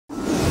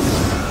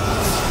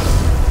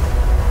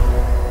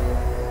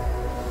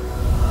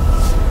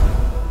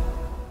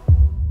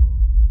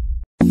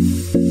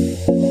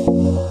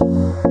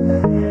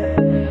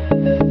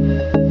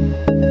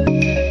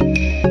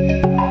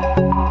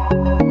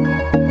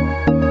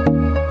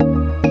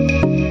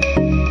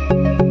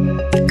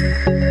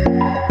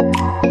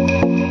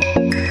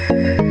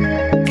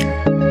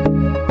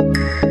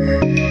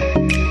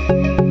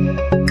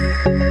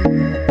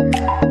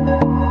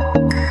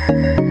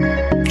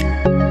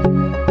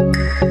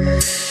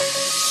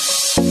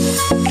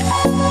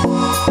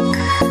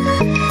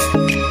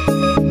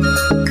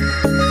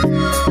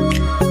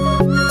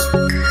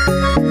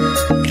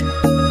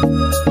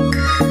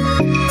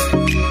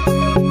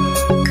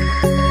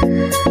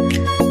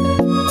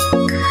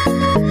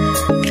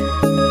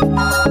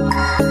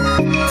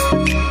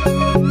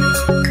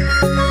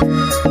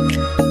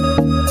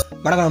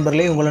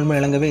நண்பர்களே, உங்கள் நண்பன்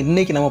இளங்கவே.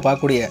 இன்றைக்கி நம்ம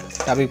பார்க்கக்கூடிய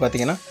டாபிக்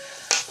பார்த்திங்கன்னா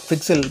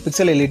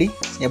பிக்சல் எல்இடி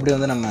எப்படி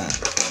வந்து நம்ம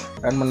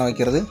ரன் பண்ண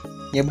வைக்கிறது,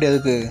 எப்படி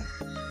அதுக்கு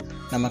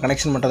நம்ம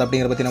கனெக்ஷன் பண்ணுறது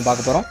அப்படிங்கிறத பற்றி நம்ம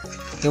பார்க்க போகிறோம்.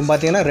 இப்போ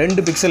பார்த்திங்கன்னா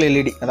 2 பிக்சல்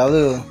எல்இடி,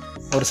 அதாவது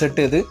ஒரு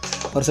செட்டு. இது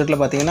ஒரு செட்டில்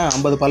பார்த்திங்கன்னா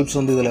 50 பல்ப்ஸ்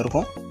வந்து இதில்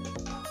இருக்கும்.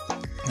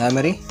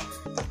 அதுமாதிரி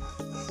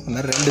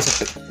 2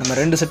 செட்டு. நம்ம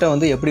 2 செட்டை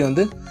வந்து எப்படி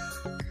வந்து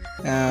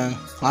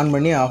ஆன்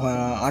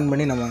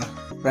பண்ணி நம்ம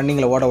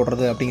ரன்னிங்கில் ஓட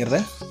விடுறது அப்படிங்கிறத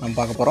நம்ம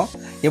பார்க்க போகிறோம்.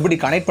 எப்படி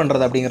கனெக்ட்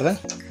பண்ணுறது அப்படிங்கிறத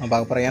நம்ம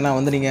பார்க்க போகிறோம். ஏன்னா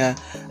வந்து நீங்கள்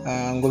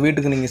உங்கள்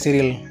வீட்டுக்கு நீங்கள்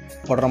சீரியல்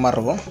போடுற மாதிரி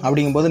இருக்கும்.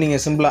 அப்படிங்கும்போது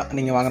நீங்கள் சிம்பிளாக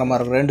நீங்கள் வாங்குற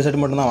மாதிரி இருக்கும். 2 செட்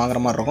மட்டும்தான் வாங்குற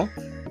மாதிரி இருக்கும்.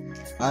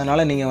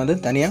 அதனால் நீங்கள் வந்து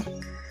தனியாக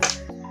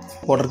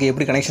போடுறதுக்கு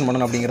எப்படி கனெக்ஷன்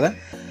பண்ணணும் அப்படிங்கிறத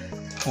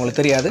உங்களுக்கு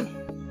தெரியாது.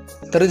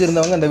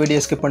 தெரிஞ்சிருந்தவங்க இந்த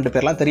வீடியோ ஸ்கிப் பண்ணிட்டு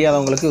போயிடலாம்.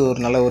 தெரியாதவங்களுக்கு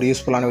ஒரு நல்ல ஒரு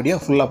யூஸ்ஃபுல்லான வீடியோ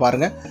ஃபுல்லாக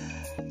பாருங்கள்.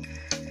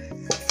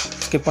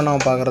 ஸ்கிப்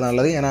பண்ணாமல் பார்க்குறது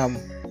நல்லது. ஏன்னா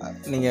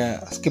நீங்கள்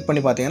ஸ்கிப்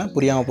பண்ணி பார்த்தீங்கன்னா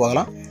புரியாமல்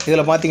போகலாம்.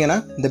 இதில் பார்த்தீங்கன்னா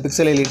இந்த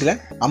பிக்சல் எல்இடியில்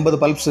 50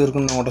 பல்ப்ஸ்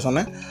இருக்குன்னு உங்கள்கிட்ட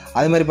சொன்னேன்.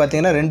 அதே மாதிரி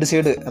பார்த்தீங்கன்னா 2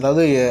 சைடு,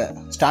 அதாவது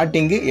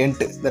ஸ்டார்டிங்கு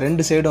எண்டு, இந்த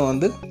 2 சைடும்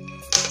வந்து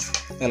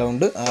இதில்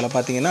உண்டு. அதில்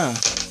பார்த்தீங்கன்னா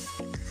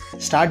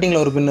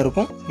ஸ்டார்டிங்கில் ஒரு பின்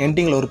இருக்கும்,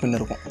 எண்டிங்கில் ஒரு பின்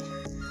இருக்கும்.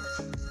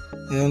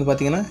 இது வந்து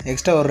பார்த்திங்கன்னா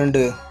எக்ஸ்ட்ரா ஒரு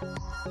 2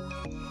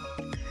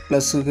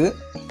 ப்ளஸுக்கு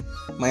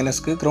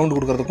மைனஸ்க்கு கிரவுண்டு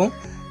கொடுக்குறதுக்கும்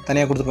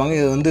தனியாக கொடுத்துருப்பாங்க.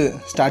 இது வந்து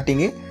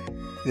ஸ்டார்டிங்கு,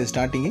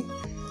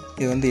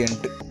 இது வந்து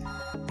எண்டு.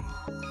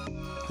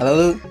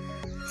 அதாவது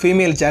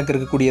ஃபீமேல் ஜாக்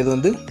இருக்கக்கூடியது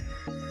வந்து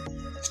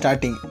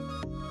ஸ்டார்டிங்,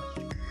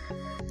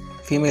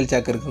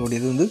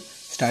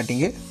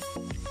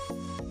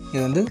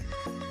 இது வந்து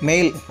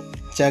மேல்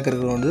ஜாக்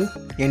இருக்கிறது வந்து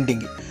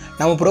எண்டிங்கு.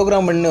 நம்ம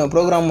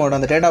ப்ரோக்ராமோட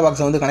அந்த டேட்டா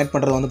பாக்ஸை வந்து கனெக்ட்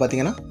பண்ணுறது வந்து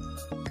பார்த்திங்கன்னா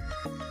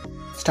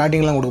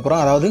ஸ்டார்டிங்லாம் கொடுக்க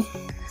போகிறோம். அதாவது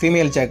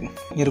ஃபீமேல் ஜாக்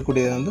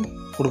இருக்கக்கூடியது வந்து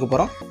கொடுக்க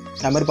போகிறோம்.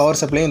 அது மாதிரி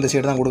பவர் சப்ளையும் இந்த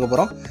சைடு தான் கொடுக்க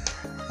போகிறோம்.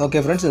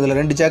 ஓகே ஃப்ரெண்ட்ஸ், இதில்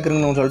 2 ஜாக்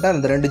இருக்குன்னு சொல்லிட்டு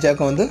அந்த 2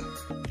 ஜாக்கை வந்து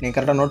நீங்கள்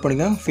கரெக்டாக நோட்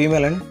பண்ணிக்கோங்க.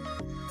 ஃபீமேல் அண்ட்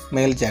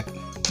மேல் ஜாக்.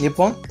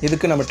 இப்போ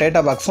இதுக்கு நம்ம டேட்டா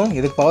பாக்ஸும்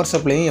இதுக்கு பவர்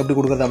சப்ளையும் எப்படி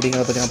கொடுக்குறது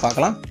அப்படிங்கிறத பற்றி நம்ம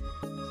பார்க்கலாம்.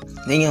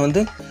 நீங்கள்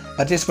வந்து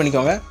பர்ச்சேஸ்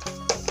பண்ணிக்கோங்க.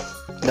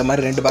 இந்த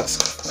மாதிரி 2 பாக்ஸ்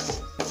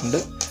உண்டு.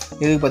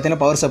 இதுக்கு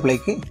பார்த்தீங்கன்னா பவர்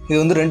சப்ளைக்கு இது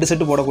வந்து 2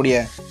 செட்டு போடக்கூடிய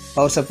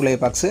பவர் சப்ளை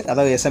பாக்ஸு,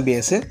 அதாவது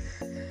எஸ்எம்பிஎஸ்ஸு.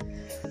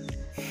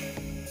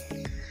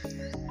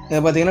 இதை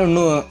பார்த்திங்கன்னா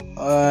இன்னும்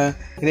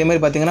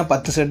இதேமாதிரி பார்த்திங்கன்னா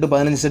 10 செட்டு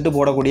 15 செட்டு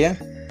போடக்கூடிய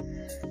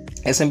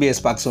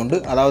எஸ்எம்பிஎஸ் பாக்ஸ் உண்டு.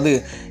 அதாவது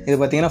இது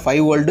பார்த்திங்கன்னா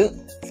 5 வோல்ட்டு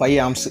 5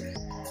 ஆம்ஸு.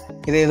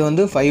 இது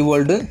வந்து 5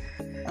 வோல்ட்டு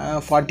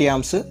 40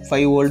 ஆம்ஸு,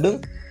 5 வோல்ட்டு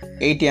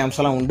 80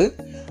 ஆம்ஸ்லாம் உண்டு.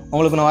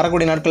 உங்களுக்கு நான்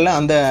வரக்கூடிய நாட்களில்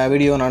அந்த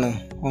வீடியோ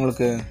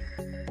உங்களுக்கு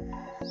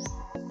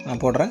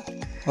போடுறேன்.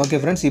 ஓகே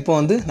ஃப்ரெண்ட்ஸ், இப்போ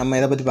வந்து நம்ம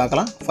இதை பற்றி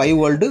பார்க்கலாம். 5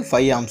 வோல்ட்டு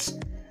 5 ஆம்ஸ்.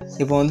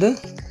 இப்போ வந்து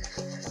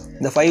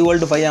இந்த 5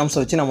 வோல்ட்டு 5 ஆம்ஸை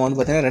வச்சு நம்ம வந்து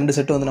பார்த்திங்கன்னா 2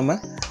 செட்டு வந்து நம்ம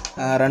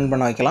ரன்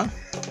பண்ண வைக்கலாம்.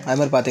 அது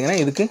மாதிரி பார்த்திங்கன்னா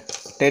இதுக்கு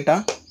டேட்டா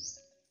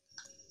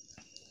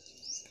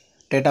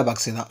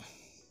பாக்ஸ் தான்.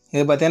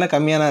 இது பார்த்திங்கன்னா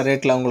கம்மியான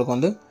ரேட்டில் உங்களுக்கு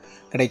வந்து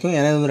கிடைக்கும்.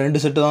 ஏன்னா இது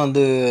 2 செட்டு தான்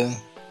வந்து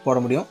போட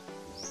முடியும்.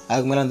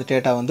 அதுக்கு மேலே அந்த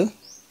டேட்டா வந்து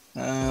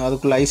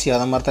அதுக்குள்ளே ஐசி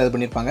அதை மாதிரி தான் இது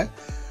பண்ணியிருப்பாங்க.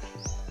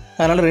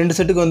 அதனால் 2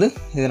 செட்டுக்கு வந்து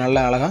இது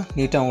நல்லா அழகாக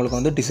நீட்டாக உங்களுக்கு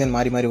வந்து டிசைன்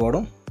மாறி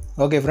ஓடும்.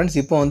 ஓகே ஃப்ரெண்ட்ஸ்,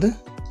 இப்போ வந்து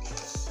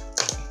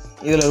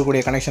இதில்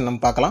இருக்கக்கூடிய கனெக்ஷன் நம்ம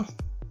பார்க்கலாம்.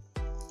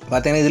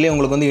 பார்த்தீங்கன்னா இதிலே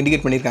உங்களுக்கு வந்து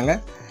இண்டிகேட் பண்ணியிருக்காங்க.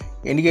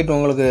 இண்டிகேட்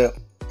உங்களுக்கு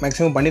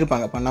மேக்ஸிமம்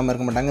பண்ணியிருப்பாங்க, பண்ணாமல்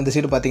இருக்க மாட்டாங்க. இந்த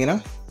சீட்டு பார்த்தீங்கன்னா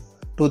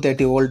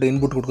 230 வோல்ட்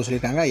இன்புட் கொடுக்க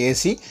சொல்லியிருக்காங்க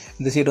ஏசி.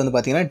 இந்த சீட்டு வந்து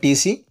பார்த்திங்கன்னா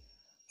டிசி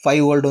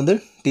 5 வோல்ட் வந்து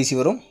டிசி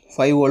வரும்.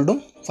 5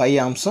 வோல்ட்டும் 5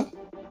 ஆம்ஸும்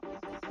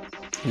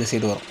இந்த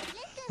சீட்டு வரும்.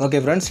 ஓகே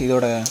ஃப்ரெண்ட்ஸ்,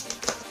 இதோட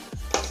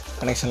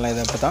கனெக்ஷன்லாம்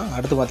இதை அப்படி தான்.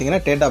 அடுத்து பார்த்திங்கன்னா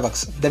டேட்டா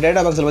பாக்ஸ். இந்த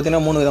டேட்டா பாக்ஸில்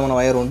பார்த்திங்கன்னா 3 விதமான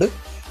வயர் உண்டு.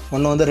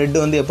 ஒன்று வந்து ரெட்டு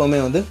வந்து எப்போவுமே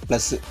வந்து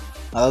ப்ளஸ்ஸு,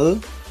 அதாவது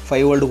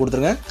 5 வோல்ட்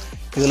கொடுத்துருங்க.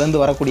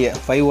 இதுலேருந்து வரக்கூடிய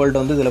 5 வோல்ட்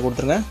வந்து இதில்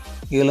கொடுத்துருங்க.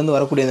 இதுலேருந்து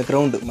வரக்கூடிய இந்த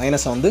கிரவுண்டு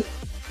மைனஸை வந்து,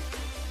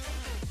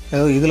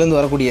 அதாவது இதுலேருந்து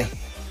வரக்கூடிய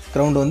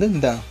கிரவுண்டு வந்து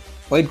இந்த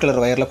ஒயிட்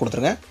கலர் வயரில்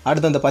கொடுத்துருங்க.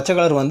 அடுத்து அந்த பச்சை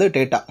கலர் வந்து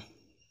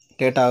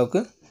டேட்டாவுக்கு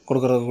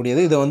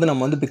கொடுக்கக்கூடியது. இதை வந்து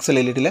நம்ம வந்து பிக்சல்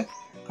எல்இடியில்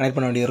கனெக்ட்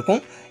பண்ண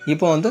வேண்டியிருக்கும்.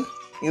 இப்போ வந்து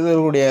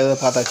இதனுடைய இதை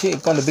பார்த்தாச்சு.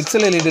 இப்போ அந்த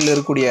பிக்சல் எல்இடியில்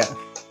இருக்கக்கூடிய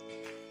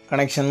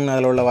கனெக்ஷன்,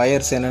 அதில் உள்ள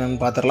வயர்ஸ் என்னென்னு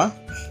பார்த்துடலாம்.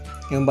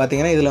 இப்போ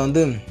பார்த்திங்கன்னா இதில்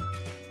வந்து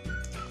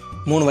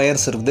 3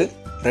 வயர்ஸ் இருக்குது.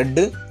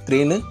 Red,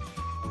 green,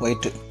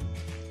 white.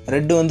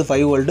 ரெட்டு வந்து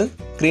 5 வோல்ட்டு,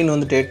 க்ரீன்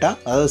வந்து டேட்டா,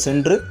 அதாவது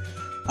சென்ட்ரு.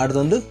 அடுத்து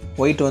வந்து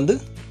ஒயிட் வந்து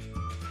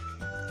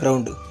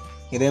கிரவுண்டு.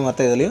 இதே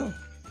மற்ற இதுலேயும்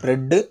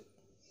ரெட்டு,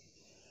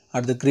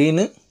 அடுத்து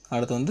க்ரீனு,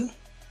 அடுத்து வந்து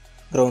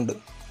கிரவுண்டு.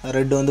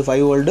 ரெட்டு வந்து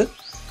 5 வோல்ட்டு,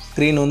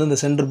 க்ரீன் வந்து இந்த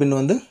சென்ட்ரு பின்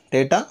வந்து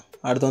டேட்டா,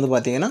 அடுத்து வந்து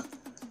பார்த்திங்கன்னா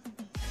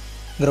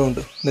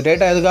கிரவுண்டு. இந்த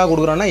டேட்டா எதுக்காக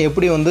கொடுக்குறோன்னா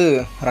எப்படி வந்து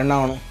ரன்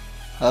ஆகணும்,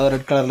 அதாவது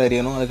ரெட் கலரில்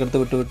எரியணும், அதுக்கடுத்து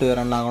விட்டு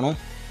ரன் ஆகணும்.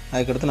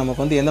 அதுக்கடுத்து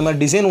நமக்கு வந்து எந்த மாதிரி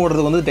டிசைன்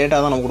ஓடுறதுக்கு வந்து டேட்டா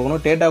தான் நம்ம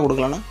கொடுக்கணும். டேட்டா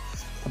கொடுக்கலன்னா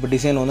அப்போ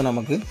டிசைன் வந்து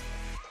நமக்கு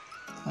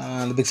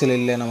அந்த பிக்சல்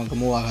இல்லை நமக்கு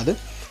மூவ் ஆகாது.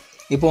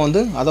 இப்போ வந்து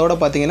அதோட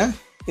பார்த்திங்கன்னா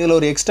இதில்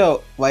ஒரு எக்ஸ்ட்ரா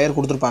வயர்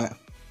கொடுத்துருப்பாங்க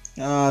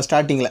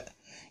ஸ்டார்டிங்கில்.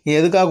 இது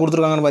எதுக்காக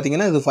கொடுத்துருக்காங்கன்னு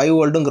பார்த்திங்கன்னா இது 5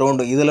 வோல்ட்டும்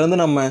கிரவுண்டு. இதிலேருந்து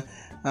நம்ம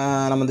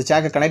இந்த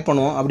சேக்கை கனெக்ட்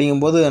பண்ணுவோம்.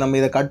 அப்படிங்கும்போது நம்ம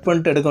இதை கட்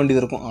பண்ணிட்டு எடுக்க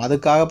வேண்டியது இருக்கும்.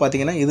 அதுக்காக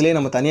பார்த்திங்கன்னா இதிலே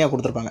நம்ம தனியாக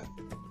கொடுத்துருப்பாங்க.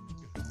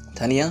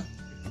 தனியாக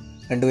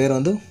 2 வயர்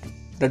வந்து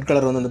ரெட்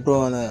கலர் வந்து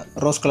அந்த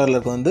ரோஸ் கலரில்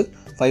இருக்க வந்து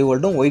 5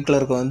 வோல்ட்டும், ஒயிட்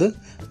கலருக்கு வந்து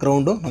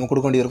கிரவுண்டும் நம்ம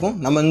கொடுக்க வேண்டியிருக்கும்.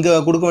 நம்ம இங்கே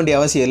கொடுக்க வேண்டிய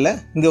அவசியம் இல்லை.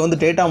 இங்கே வந்து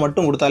டேட்டா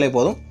மட்டும் கொடுத்தாலே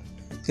போதும்.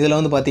 இதில்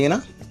வந்து பார்த்திங்கன்னா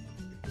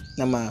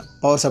நம்ம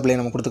பவர் சப்ளை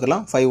நம்ம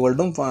கொடுத்துக்கலாம், 5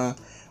 வோல்ட்டும்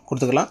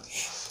கொடுத்துக்கலாம்.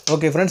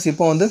 ஓகே ஃப்ரெண்ட்ஸ்,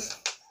 இப்போ வந்து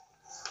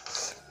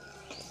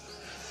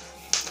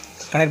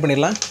கனெக்ட்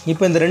பண்ணிடலாம்.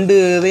 இப்போ இந்த 2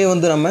 இதையும்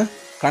வந்து நம்ம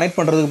கனெக்ட்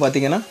பண்ணுறதுக்கு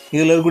பார்த்திங்கன்னா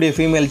இதில் இருக்கக்கூடிய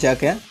ஃபீமேல்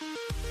ஜாக்கை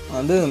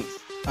வந்து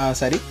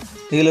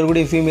இதில்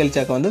இருக்கக்கூடிய ஃபீமேல்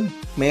ஜாக்கை வந்து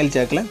மேல்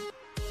ஜாக்கில்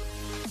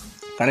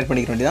கனெக்ட்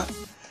பண்ணிக்க வேண்டியதான்.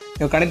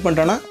 இப்போ கனெக்ட்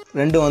பண்ணிட்டோன்னா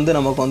 2 வந்து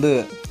நமக்கு வந்து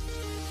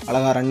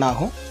அழகாக ரன்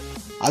ஆகும்.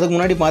 அதுக்கு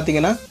முன்னாடி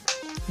பார்த்திங்கன்னா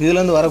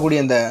இதுலேருந்து வரக்கூடிய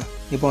இந்த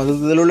இப்போ வந்து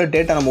இதில் உள்ள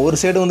டேட்டா நம்ம ஒரு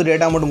சைடு வந்து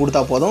டேட்டா மட்டும்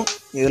கொடுத்தா போதும்,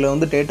 இதில்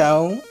வந்து டேட்டா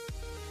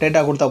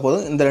கொடுத்தா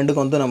போதும். இந்த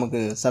 2க்கு வந்து நமக்கு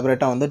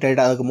செப்பரேட்டாக வந்து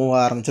டேட்டா அதுக்கு மூவ்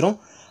ஆக ஆரம்பிச்சிடும்.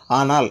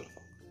 ஆனால்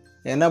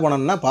என்ன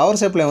பண்ணணும்னா பவர்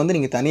சப்ளை வந்து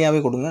நீங்கள் தனியாகவே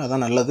கொடுங்க,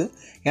 அதுதான் நல்லது.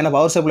 ஏன்னா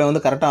பவர் சப்ளை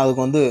வந்து கரெக்டாக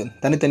அதுக்கு வந்து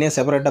தனித்தனியாக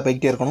செப்பரேட்டாக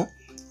போய்கிட்டே இருக்கணும்.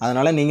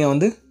 அதனால் நீங்கள்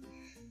வந்து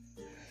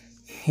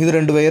இது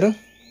 2 வயர்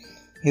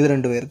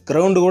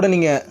கிரவுண்டு கூட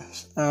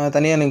நீங்கள்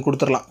தனியாக நீங்கள்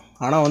கொடுத்துடலாம்.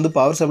 ஆனால் வந்து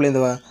பவர் சப்ளை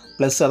இந்த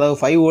ப்ளஸ் அதாவது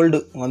 5 வோல்ட்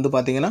வந்து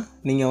பார்த்திங்கன்னா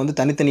நீங்கள் வந்து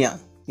தனித்தனியாக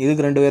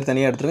இதுக்கு 2 வயர்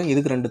தனியாக எடுத்துருங்க,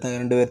 இதுக்கு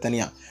 2 வயர்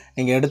தனியாக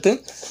நீங்கள் எடுத்து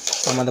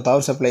நம்ம அந்த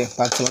பவர் சப்ளை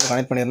பாக்ஸில் வந்து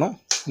கனெக்ட் பண்ணிடணும்,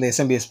 இந்த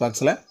SMPS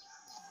பாக்ஸில்.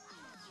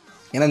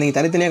 ஏன்னா நீங்கள்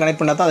தனித்தனியாக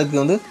கனெக்ட் பண்ணால் தான் அதுக்கு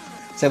வந்து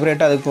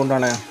செப்பரேட்டாக அதுக்கு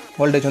உண்டான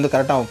வோல்டேஜ் வந்து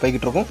கரெக்டாக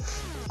போய்கிட்டு இருக்கும்.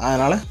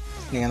 அதனால்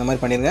நீங்கள் அந்த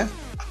மாதிரி பண்ணிடுங்க.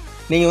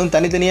 நீங்கள் வந்து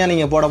தனித்தனியாக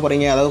நீங்கள் போட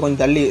போகிறீங்க, அதாவது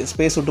கொஞ்சம் தள்ளி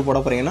ஸ்பேஸ் விட்டு போட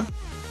போகிறீங்கன்னா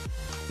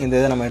இந்த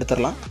இதை நம்ம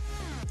எடுத்துடலாம்,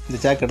 இந்த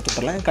ஜாக்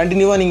எடுத்துடலாம்.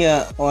 கண்டினியூவாக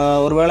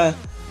நீங்கள் ஒரு வேளை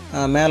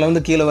மேலே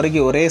வந்து கீழே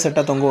வரைக்கும் ஒரே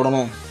செட்டாக தொங்க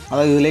விடணும்,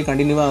 அதாவது இதிலே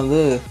கண்டினியூவாக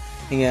வந்து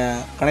நீங்கள்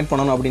கனெக்ட்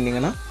பண்ணணும்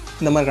அப்படின்னீங்கன்னா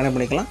இந்த மாதிரி கனெக்ட்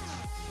பண்ணிக்கலாம்,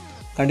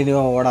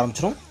 கண்டினியூவாக ஓட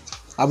ஆரம்பிச்சிடும்.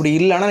 அப்படி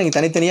இல்லைன்னா நீங்கள்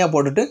தனித்தனியாக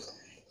போட்டுட்டு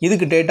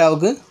இதுக்கு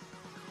டேட்டாவுக்கு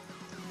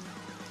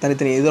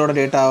தனித்தனி இதோட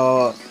டேட்டா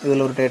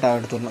இதில் ஒரு டேட்டா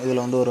எடுத்துடணும்.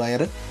 இதில் வந்து ஒரு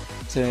வயரு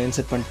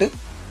இன்செர்ட் பண்ணிட்டு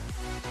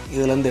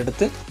இதிலேருந்து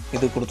எடுத்து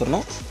இது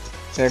கொடுத்துடணும்,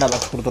 டேட்டா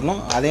பாக்ஸ்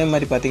கொடுத்துடணும். அதே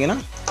மாதிரி பார்த்திங்கன்னா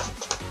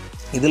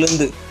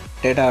இதுலேருந்து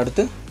டேட்டா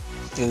எடுத்து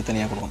இது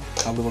தனியாக கொடுக்கணும்,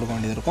 அப்படி கொடுக்க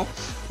வேண்டியது இருக்கும்.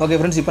 ஓகே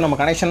ஃப்ரெண்ட்ஸ், இப்போ நம்ம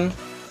கனெக்ஷன்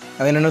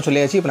என்னென்னு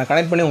சொல்லியாச்சு. இப்போ நான்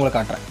கனெக்ட் பண்ணி உங்களுக்கு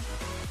காட்டுறேன்.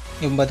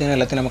 இப்போ பார்த்திங்கன்னா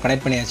எல்லாத்தையும் நம்ம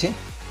கனெக்ட் பண்ணியாச்சு.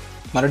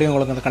 மறுபடியும்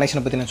உங்களுக்கு அந்த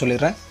கனெக்ஷனை பற்றி நான்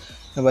சொல்லிடுறேன்.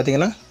 இப்போ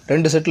பார்த்திங்கன்னா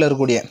 2 செட்டில்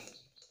இருக்கக்கூடிய,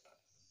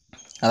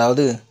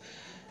 அதாவது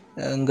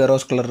இங்கே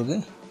ரோஸ் கலர் இருக்குது,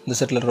 இந்த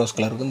செட்டில் ரோஸ்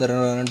கலர் இருக்குது, இந்த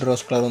 2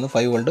 ரோஸ் கலர் வந்து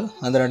 5 வோல்ட்டு.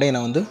 அந்த 2ஐயும்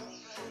நான் வந்து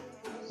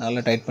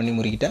நல்லா டைட் பண்ணி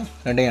முறுக்கிட்டேன்,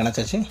 2ஐயும்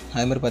அணைச்சாச்சு.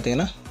 அதுமாதிரி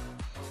பார்த்திங்கன்னா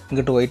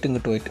இங்கிட்டு ஒயிட்டு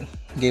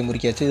இங்கேயும்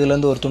முறுக்கியாச்சு.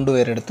 இதுலேருந்து ஒரு துண்டு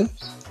வேறு எடுத்து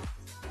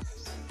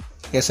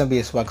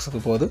SMPS பாக்ஸுக்கு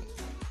போகுது.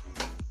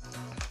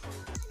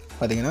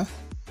 பார்த்திங்கன்னா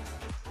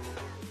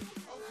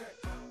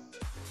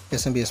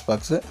SMPS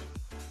பாக்ஸு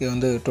இது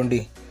வந்து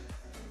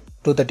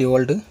 230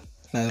 வோல்ட்டு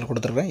நான் இதில்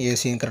கொடுத்துருக்கேன்.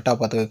 ஏசியும் கரெக்டாக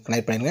பார்த்து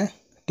கனெக்ட் பண்ணிடுங்க.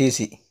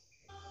 டிசி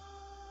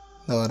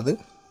இந்த வருது.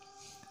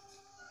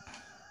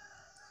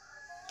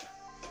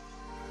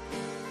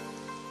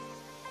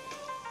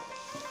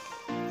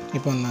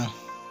 இப்போ நான்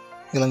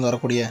இதுலேருந்து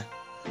வரக்கூடிய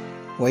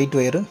ஒயிட்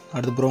ஒயரு,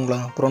 அடுத்து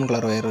ப்ரௌன்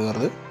கலர் ஒயரு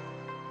வருது.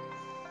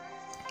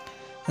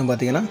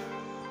 பார்த்திங்கன்னா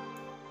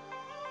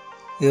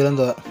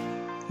இதுலேருந்து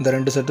இந்த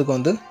 2 செட்டுக்கு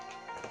வந்து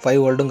 5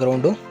 வோல்ட்டும்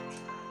கிரவுண்டும்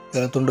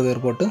இதில் துண்டு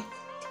வேர் போட்டு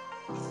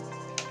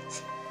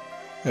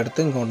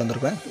எடுத்து இங்கே கொண்டு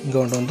வந்திருப்பேன். இங்கே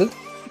கொண்டு வந்து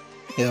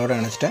இதோட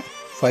நினச்சிட்டேன்.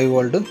 5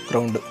 வோல்ட்டு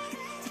கிரவுண்டு,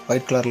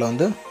 ஒயிட் கலரில்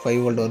வந்து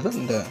 5 வோல்ட் வருது,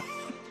 இந்த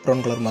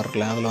ப்ரௌன் கலர் மாதிரி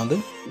இருக்குல்ல அதில் வந்து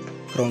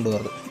கிரவுண்டு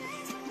வருது.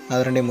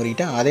 அது 2ஐயும்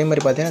முறுக்கிட்டேன். அதே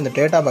மாதிரி பார்த்திங்கன்னா இந்த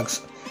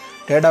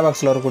டேட்டா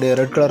பாக்ஸில் வரக்கூடிய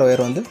ரெட் கலர்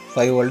ஒயர் வந்து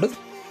 5 வோல்ட்டு,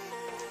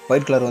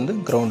 ஒயிட் கலர் வந்து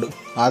கிரவுண்டு,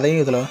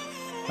 அதையும் இதில்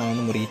நான்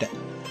வந்து முறுக்கிட்டேன்.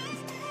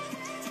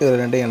 இது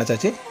 2ஐயும்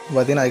இணைச்சாச்சு.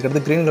 பார்த்திங்கன்னா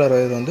அதுக்கடுத்து க்ரீன் கலர்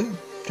ஒயர் வந்து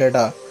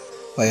டேட்டா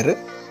ஒயரு,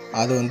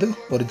 அது வந்து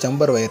ஒரு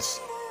ஜம்பர் ஒயர்ஸ்,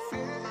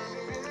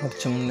 ஒரு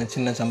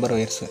சின்ன ஜம்பர்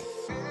ஒயர்ஸு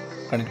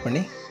கனெக்ட்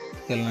பண்ணி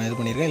இதில் நான் இது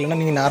பண்ணியிருக்கேன். இல்லைனா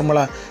நீங்கள்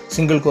நார்மலாக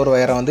சிங்கிள் கோர்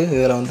ஒயரை வந்து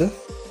இதில் வந்து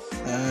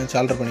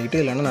சால்டர் பண்ணிக்கிட்டு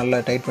இல்லைன்னா நல்லா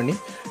டைட் பண்ணி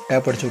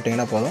டேப் அடிச்சு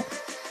விட்டிங்கன்னா போதும்.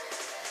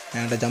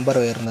 என்கிட்ட ஜம்பர்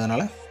ஒயர்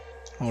இருந்ததுனால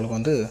உங்களுக்கு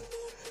வந்து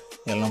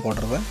எல்லாம்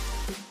போட்டிருப்பேன்.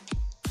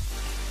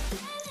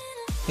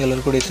 இதில்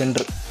இருக்கக்கூடிய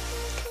சென்ட்ரு,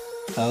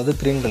 அதாவது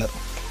க்ரீன் கலர்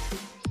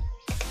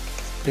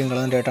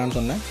தான் டேட்டான்னு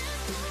சொன்னேன்.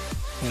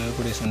 இதில்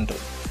இருக்கக்கூடிய சென்ட்ரு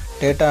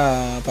டேட்டா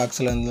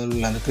பாக்ஸில்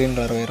உள்ள அந்த க்ரீன்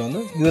கலர் ஒயர்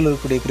வந்து இதில்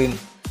இருக்கக்கூடிய க்ரீன்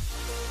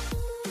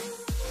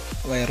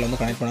ஒயரில் வந்து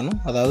கனெக்ட் பண்ணணும்.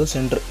 அதாவது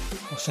சென்டரில்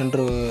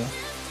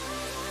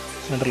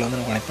வந்து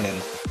நம்ம கனெக்ட்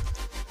பண்ணிடணும்.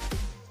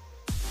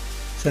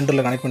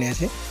 சென்டரில் கனெக்ட்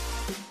பண்ணியாச்சு.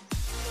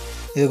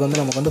 இதுக்கு வந்து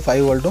நமக்கு வந்து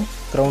 5 வோல்ட்டும்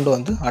கிரவுண்டும்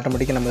வந்து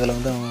ஆட்டோமேட்டிக்காக நம்ம இதில்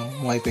வந்து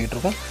மூவ்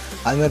போயிட்டுருக்கோம்.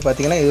 அதுமாதிரி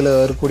பார்த்திங்கன்னா இதில்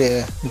இருக்கக்கூடிய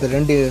இந்த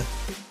 2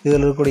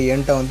 இதில் இருக்கக்கூடிய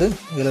எண்ட்டை வந்து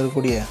இதில்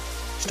இருக்கக்கூடிய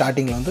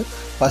ஸ்டார்டிங்கில் வந்து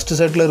ஃபஸ்ட்டு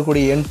செட்டில்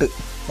இருக்கக்கூடிய எண்ட்டு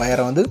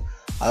வயரை வந்து,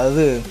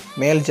 அதாவது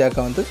மேல்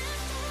ஜாக்கை வந்து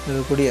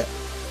இருக்கக்கூடிய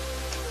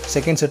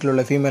செகண்ட் செட்டில்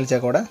உள்ள ஃபீமேல்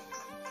ஜாக்கோட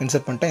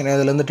இன்செர்ட் பண்ணிட்டேன். ஏன்னா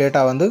இதுலேருந்து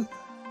டேட்டா வந்து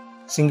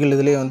சிங்கிள்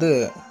இதுலேயே வந்து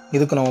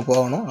இதுக்கு நம்ம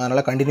போகணும்,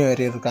 அதனால் கண்டினியூ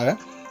ஏறியதுக்காக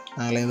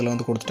அதனால் இதில்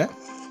வந்து கொடுத்துட்டேன்.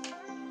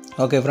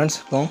 ஓகே ஃப்ரெண்ட்ஸ்,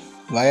 இப்போ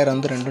வயர்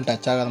வந்து 2ம்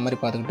டச் ஆகாத மாதிரி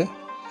பார்த்துக்கிட்டு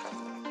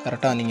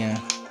கரெக்டாக நீங்கள்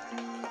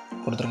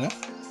கொடுத்துருங்க.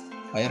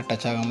 வயர்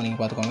டச் ஆகாமல்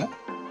நீங்கள் பார்த்துக்கோங்க.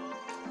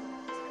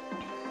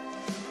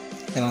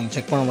 ஏன்னா நம்ம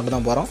செக் பண்ண மட்டும்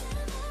தான் போகிறோம்.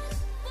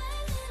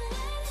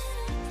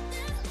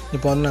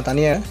 இப்போ வந்து நான்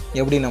தனியாக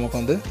எப்படி நமக்கு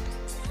வந்து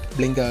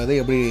பிளிங்க் ஆகுது,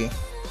 எப்படி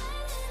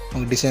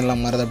நமக்கு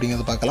டிசைன்லாம் மாறுது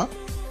அப்படிங்கிறத பார்க்கலாம்.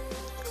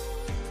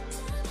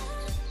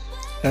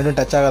 2ம்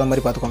டச் ஆகாத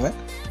மாதிரி பார்த்துக்கோங்க.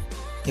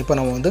 இப்போ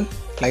நம்ம வந்து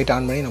லைட்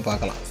ஆன் பண்ணி நம்ம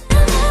பார்க்கலாம்.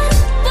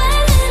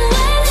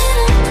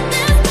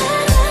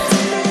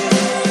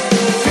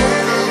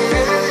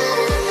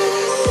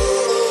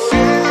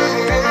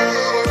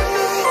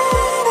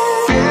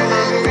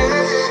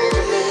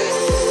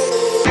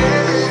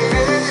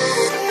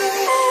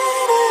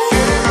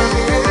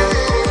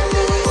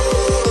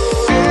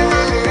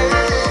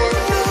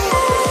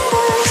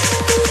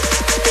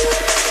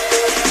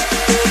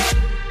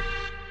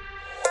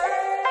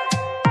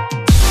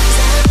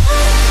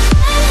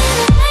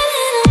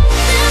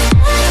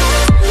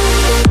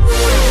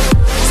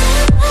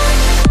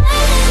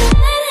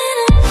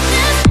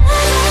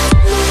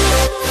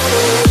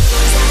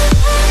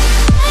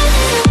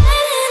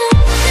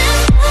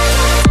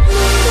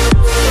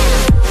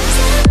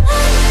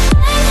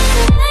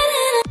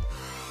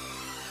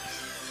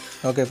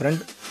 ஓகே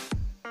ஃப்ரெண்ட்,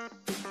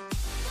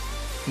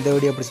 இந்த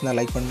வீடியோ பிடிச்சிருந்தால்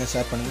லைக் பண்ணுங்கள்,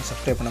 ஷேர் பண்ணுங்கள்,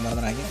 சப்ஸ்கிரைப் பண்ண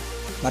மறந்துடாங்க.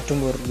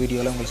 மற்றும் ஒரு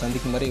வீடியோவில் உங்களை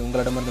சந்திக்கும் வரை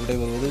உங்களிடமிருந்து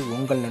விடைபெறுவது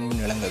உங்கள்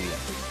நண்பன்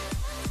இளங்கவியன்.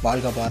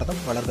 வாழ்க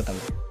பாரதம், வளர்க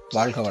தமிழ்,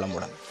 வாழ்க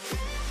வளமுடன்.